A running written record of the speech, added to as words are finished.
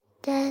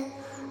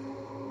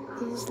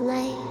is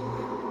life,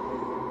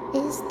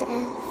 is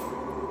death,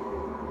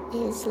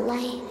 is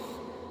life,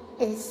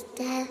 is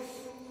death,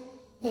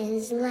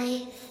 is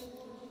life,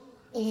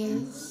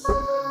 is.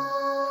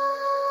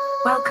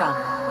 Welcome.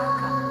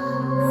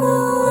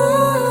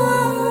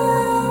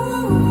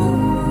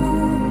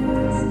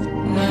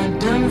 Not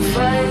done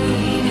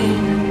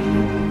fighting.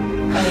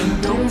 I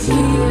don't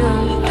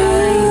feel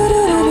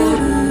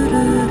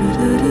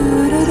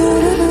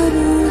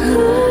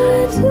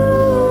I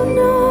don't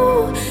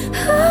know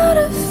how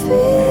to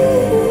feel.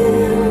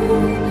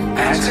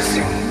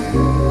 ecstasy.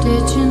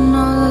 Did you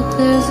know that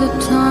there's a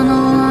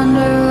tunnel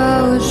under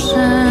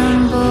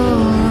Ocean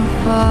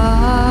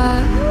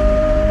Boulevard?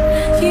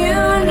 You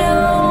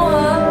know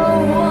I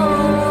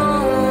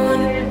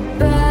want it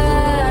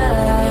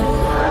bad.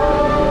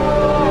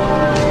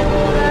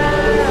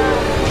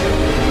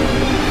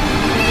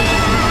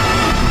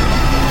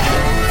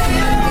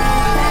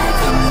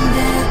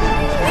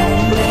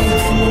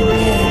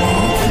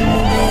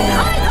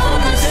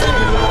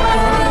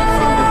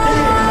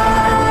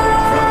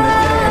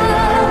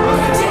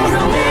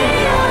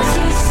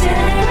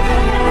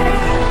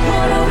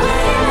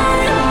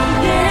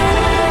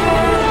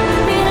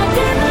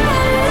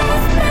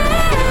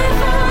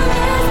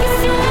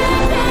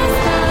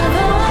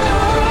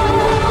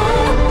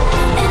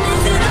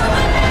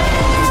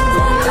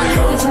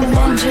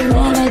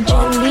 Angelina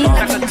Jolie,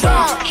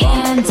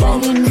 hands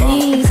on your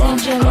knees,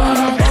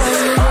 Angelina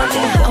Jolie.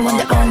 I want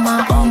that on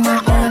my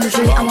OMG.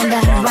 I want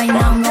that right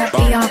now, no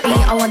PRP.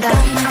 I want that.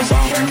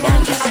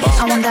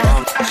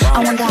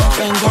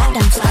 Then that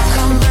damn stuff.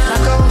 Come back,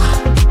 go.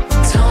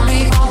 Tell me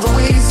all the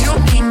ways you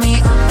need me.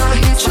 I'm not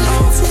here to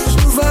lose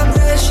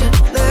vibration.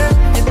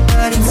 Let your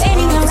body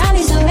Waiting around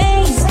is a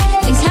maze.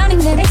 It's counting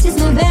the days since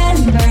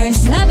November.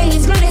 Loving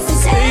is good, it's the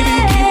same.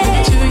 keep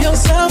it to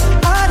yourself.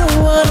 I don't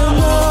wanna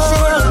know.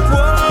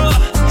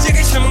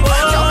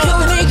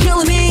 You're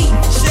killing me.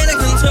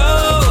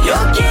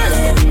 You're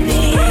killing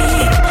me.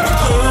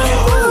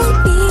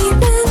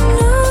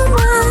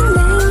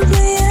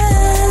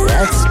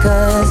 That's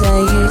cause I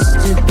used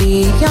to be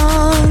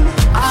young.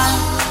 I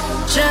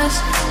just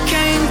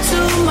came to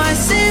my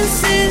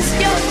senses.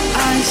 Your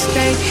eyes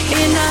stay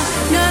in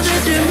another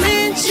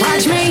dimension.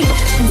 Watch me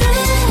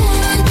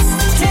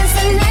dance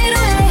the night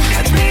away.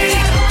 Catch me.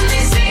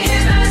 Only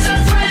seeing as a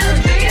friend.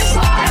 Biggest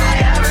lie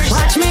I ever said.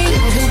 Watch me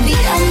be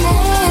a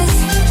mess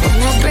when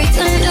I break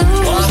the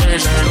news.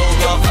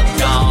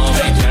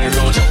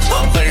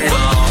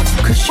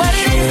 What do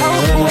you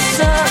hope? What's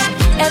up?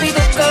 Every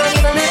good girl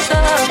even it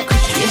up.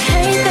 You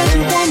hate that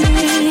you want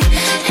me,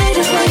 hate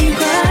it when you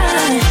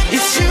cry.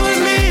 It's you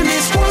and me in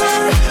this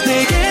world.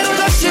 내게로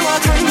다시 와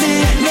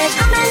kindly.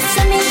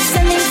 Set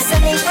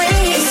me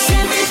free.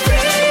 Set me free.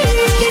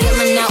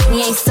 Killing out, we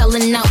ain't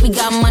selling out. We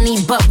got money,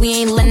 but we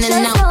ain't lending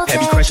out.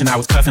 Heavy crushing, I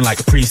was cuffing like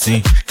a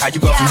precinct. How you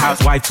go from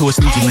housewife to a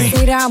sneaky link?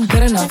 Say that I'm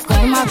good enough,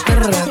 got my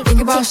good enough.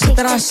 Think about shit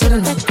that I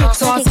shouldn't have.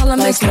 So I tell them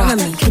it's killing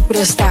me, keep it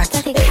a stack.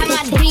 How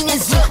my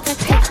demons look.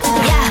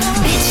 Yeah,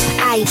 bitch,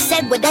 I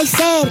said what I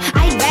said.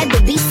 I'd rather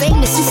be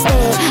famous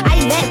instead. I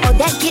let all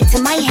that get to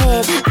my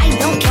head. I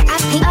don't care, I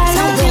think it's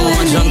all good.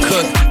 One jump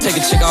cook, take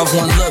a chick off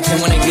one look,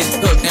 and when they get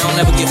hooked, they don't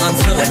ever get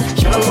untook.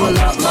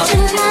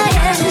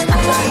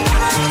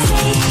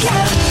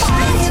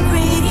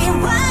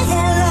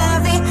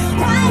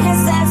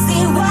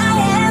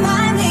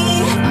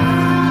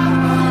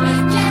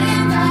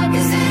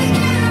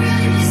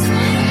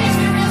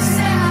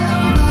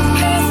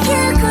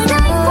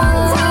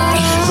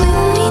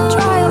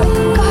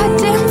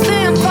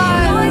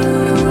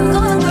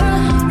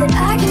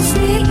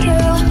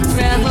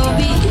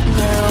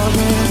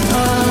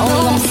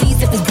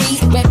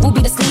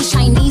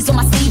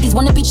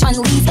 Wanna be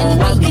Chinese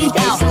anyway, leave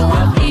out.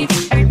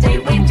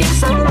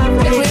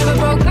 If we ever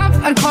broke up,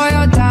 I'd call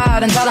your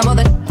dad and tell him all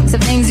the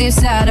things you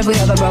said if we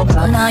ever broke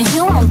up. Nah,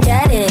 you won't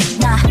get it.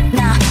 Nah,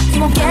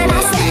 you won't get it.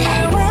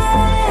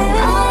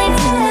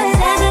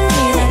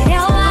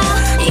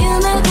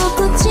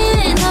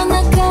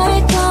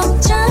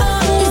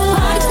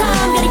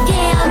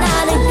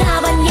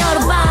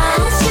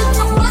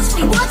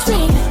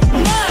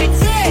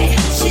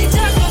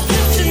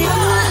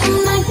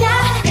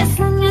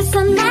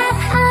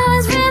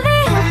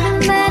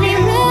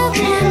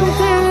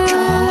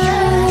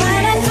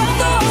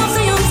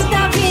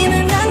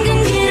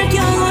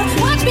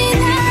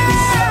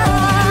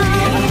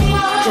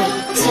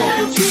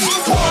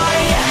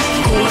 Why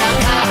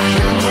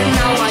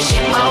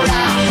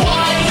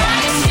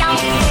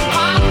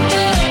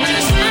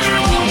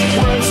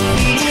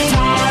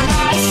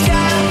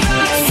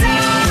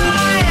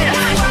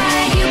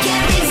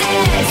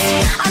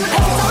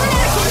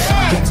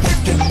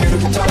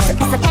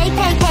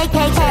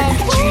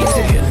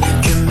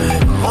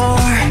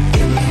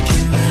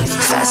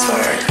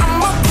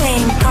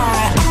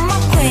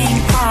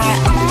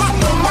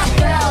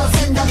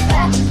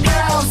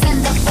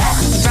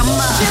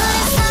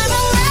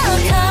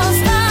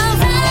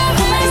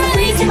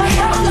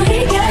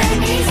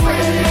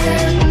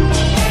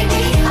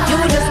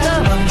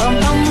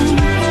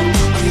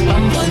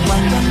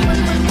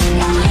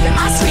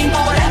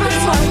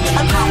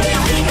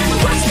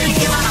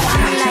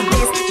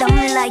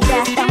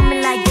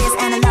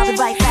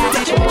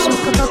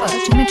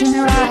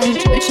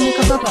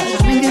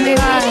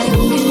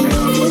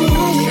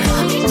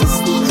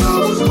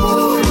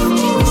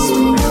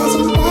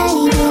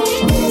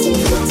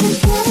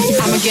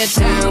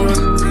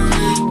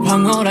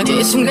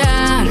이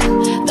순간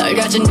널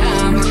가진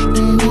남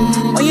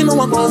Oh, you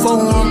know I'm going for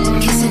one.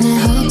 Kissing and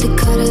hope they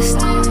cut us,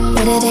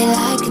 whether they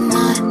like it or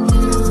not.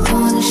 I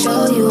wanna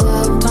show you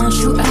up. Don't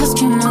you ask,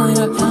 you know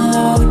you're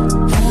allowed.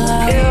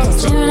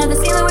 Dreaming of the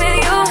feeling with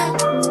you.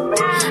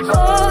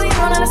 Oh, you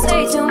don't ever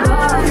say too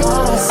much.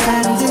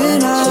 Saturday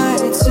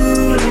night to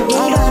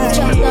you,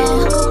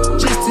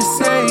 just to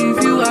save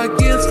you, I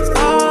give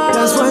all.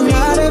 That's why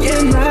night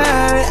after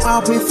night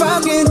I'll be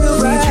fucking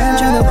you right. 全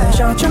真的微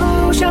笑就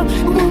像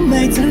我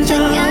没自觉。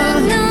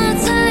 Got no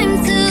time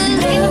to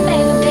live,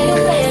 baby,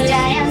 baby.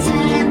 Giants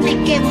and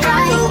make it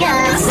right.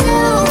 Got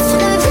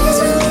self-service,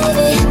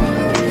 baby.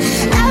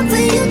 I'll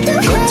put you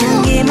through hell.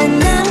 고통이면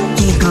남길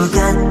것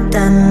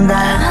같단다.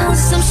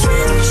 Some shit.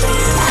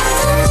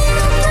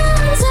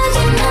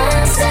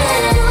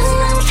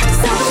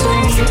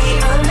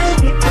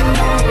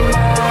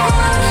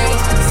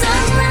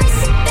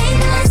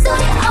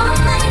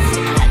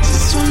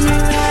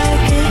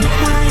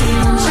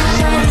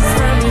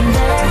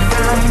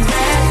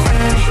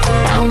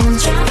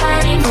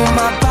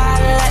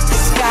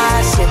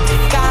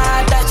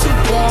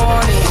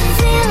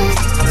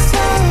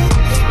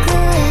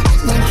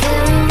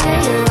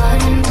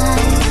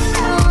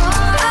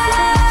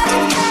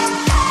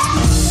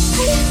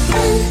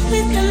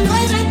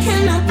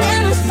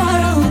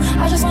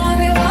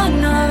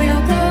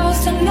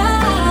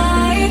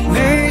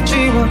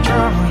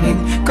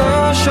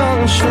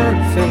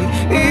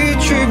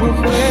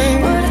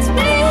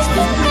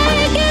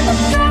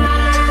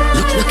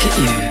 Look at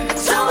you.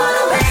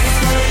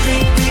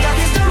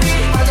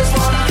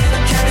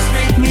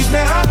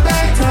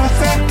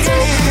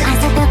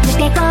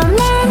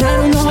 I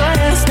don't know what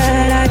else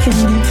that I can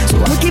do, so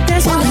I'll keep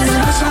dancing.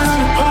 Outside on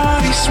the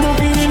party,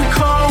 smoking in the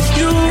car with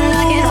you. And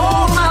I can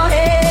hold my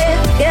head.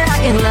 Yeah, I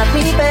can love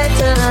me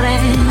better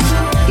than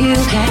you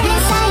can.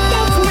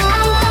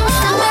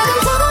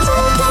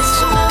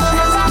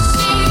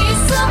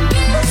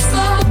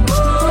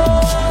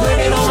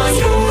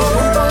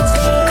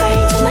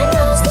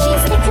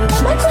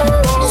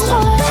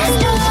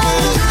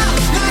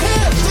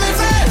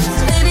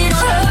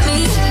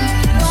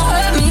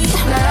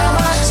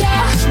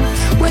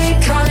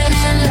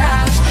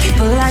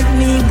 Like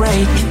me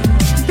break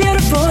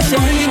beautiful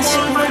things.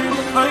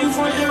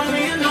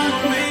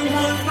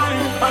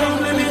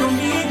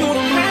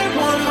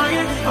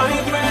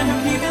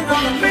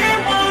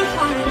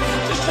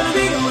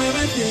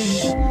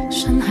 Everything.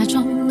 深海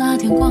中那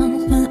天光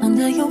昏暗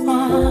的诱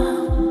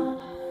惑，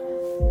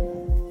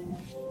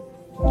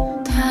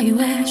他以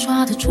为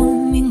抓得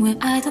住名为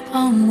爱的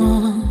泡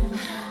沫。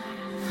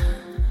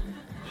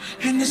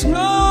 And there's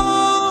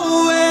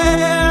nowhere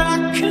I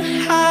can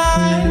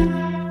hide.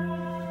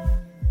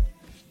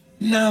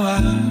 Now I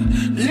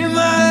live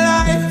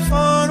my life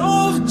on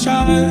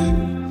overdrive,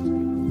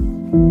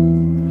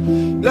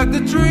 like the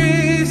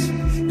trees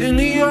in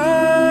the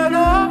earth.